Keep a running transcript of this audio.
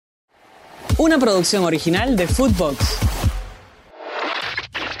Una producción original de Footbox.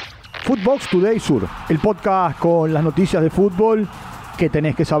 Footbox Today Sur, el podcast con las noticias de fútbol que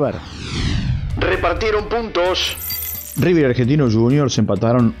tenés que saber. Repartieron puntos. River y Argentinos Juniors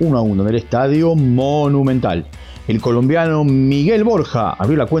empataron 1-1 en el Estadio Monumental. El colombiano Miguel Borja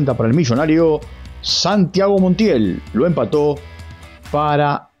abrió la cuenta para el millonario Santiago Montiel. Lo empató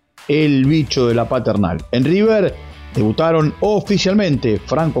para el bicho de la paternal. En River debutaron oficialmente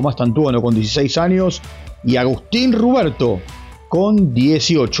Franco Mastantuono con 16 años y Agustín Ruberto con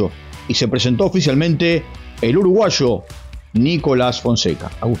 18. Y se presentó oficialmente el uruguayo Nicolás Fonseca.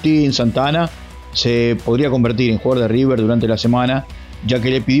 Agustín Santana se podría convertir en jugador de River durante la semana, ya que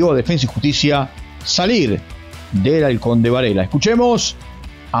le pidió a Defensa y Justicia salir del Halcón de Varela. Escuchemos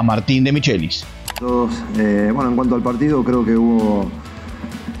a Martín de Michelis. Bueno, en cuanto al partido, creo que hubo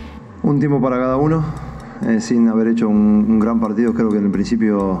un tiempo para cada uno, sin haber hecho un gran partido. Creo que en el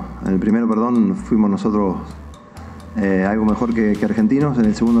primero, fuimos nosotros algo mejor que Argentinos. En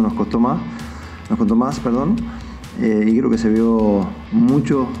el segundo nos costó más, y creo que se vio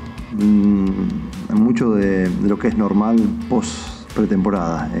mucho de lo que es normal post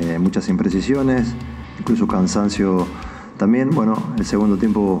pretemporada, muchas imprecisiones, incluso cansancio también. Bueno, el segundo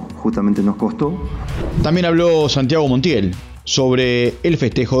tiempo justamente nos costó. También habló Santiago Montiel sobre el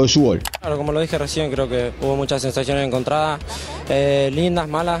festejo de su gol. Claro, como lo dije recién, creo que hubo muchas sensaciones encontradas, lindas,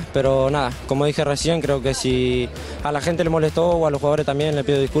 malas, pero nada, como dije recién, creo que si a la gente le molestó o a los jugadores también, le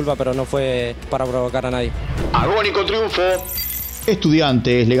pido disculpas, pero no fue para provocar a nadie. Agónico triunfo.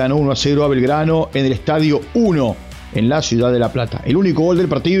 Estudiantes le ganó 1-0 a Belgrano en el Estadio 1 en la ciudad de La Plata. El único gol del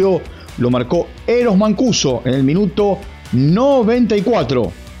partido lo marcó Eros Mancuso en el minuto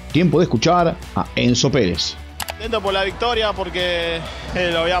 94. Tiempo de escuchar a Enzo Pérez. Contento por la victoria porque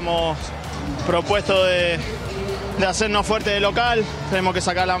lo habíamos propuesto de hacernos fuerte de local. Tenemos que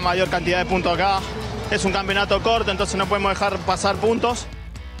sacar la mayor cantidad de puntos acá. Es un campeonato corto, entonces no podemos dejar pasar puntos.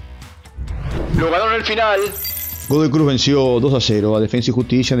 Lo ganó en el final. Godoy Cruz venció 2-0 a Defensa y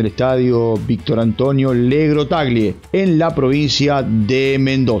Justicia en el estadio Víctor Antonio Legro Taglie en la provincia de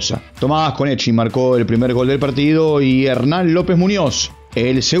Mendoza. Tomás Conechi marcó el primer gol del partido y Hernán López Muñoz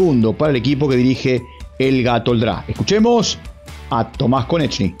el segundo para el equipo que dirige el Gato Oldrá. Escuchemos a Tomás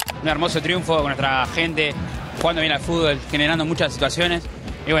Conechi. Un hermoso triunfo con nuestra gente, jugando bien al fútbol, generando muchas situaciones.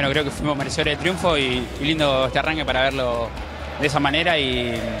 Y bueno, creo que fuimos merecedores del triunfo y lindo este arranque para verlo de esa manera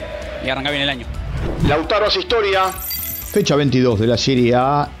y arrancar bien el año. Lautaro hace historia. Fecha 22 de la Serie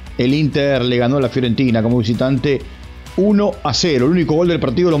A. El Inter le ganó a la Fiorentina como visitante 1-0. El único gol del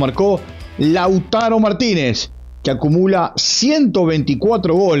partido lo marcó Lautaro Martínez, que acumula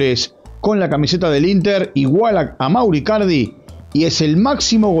 124 goles con la camiseta del Inter, igual a Mauro Icardi, y es el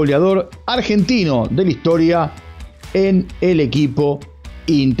máximo goleador argentino de la historia en el equipo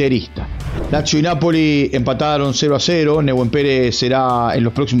interista. Lazio y Napoli empataron 0-0. Nehuen Pérez será en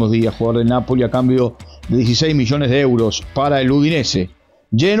los próximos días jugador del Napoli a cambio de 16 millones de euros para el Udinese.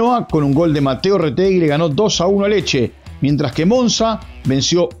 Genoa, con un gol de Matteo Retegui, le ganó 2-1 a Lecce, mientras que Monza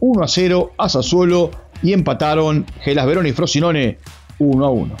venció 1-0 a Sassuolo y empataron Hellas Verona y Frosinone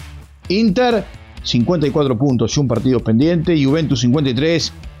 1-1. Inter 54 puntos y un partido pendiente, Juventus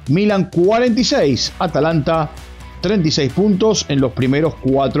 53, Milan 46, Atalanta 36 puntos en los primeros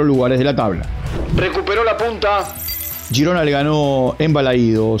 4 lugares de la tabla. Recuperó la punta. Girona le ganó en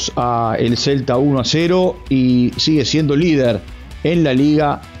Balaídos a el Celta 1-0 y sigue siendo líder en la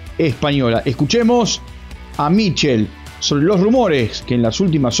Liga Española. Escuchemos a Michel sobre los rumores que en las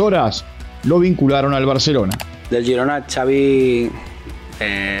últimas horas lo vincularon al Barcelona. Del Girona, Xavi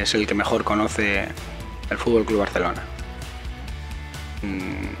es el que mejor conoce el Fútbol Club Barcelona.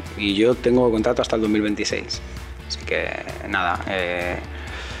 Y yo tengo contrato hasta el 2026. Así que nada,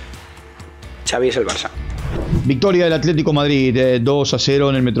 Xavi es el Barça. Victoria del Atlético Madrid 2-0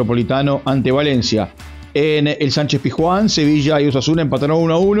 en el Metropolitano ante Valencia. En el Sánchez Pizjuán, Sevilla y Osasuna empataron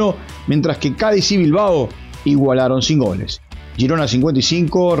 1-1, mientras que Cádiz y Bilbao igualaron sin goles. Girona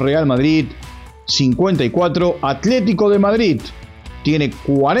 55, Real Madrid 54, Atlético de Madrid tiene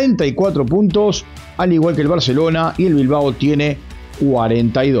 44 puntos, al igual que el Barcelona, y el Bilbao tiene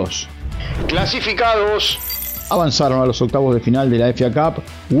 42. Clasificados. Avanzaron a los octavos de final de la FA Cup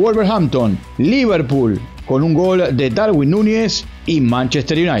Wolverhampton, Liverpool con un gol de Darwin Núñez y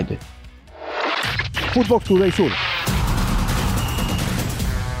Manchester United. Footbox Today Sur.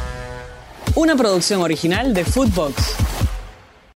 Una producción original de Footbox.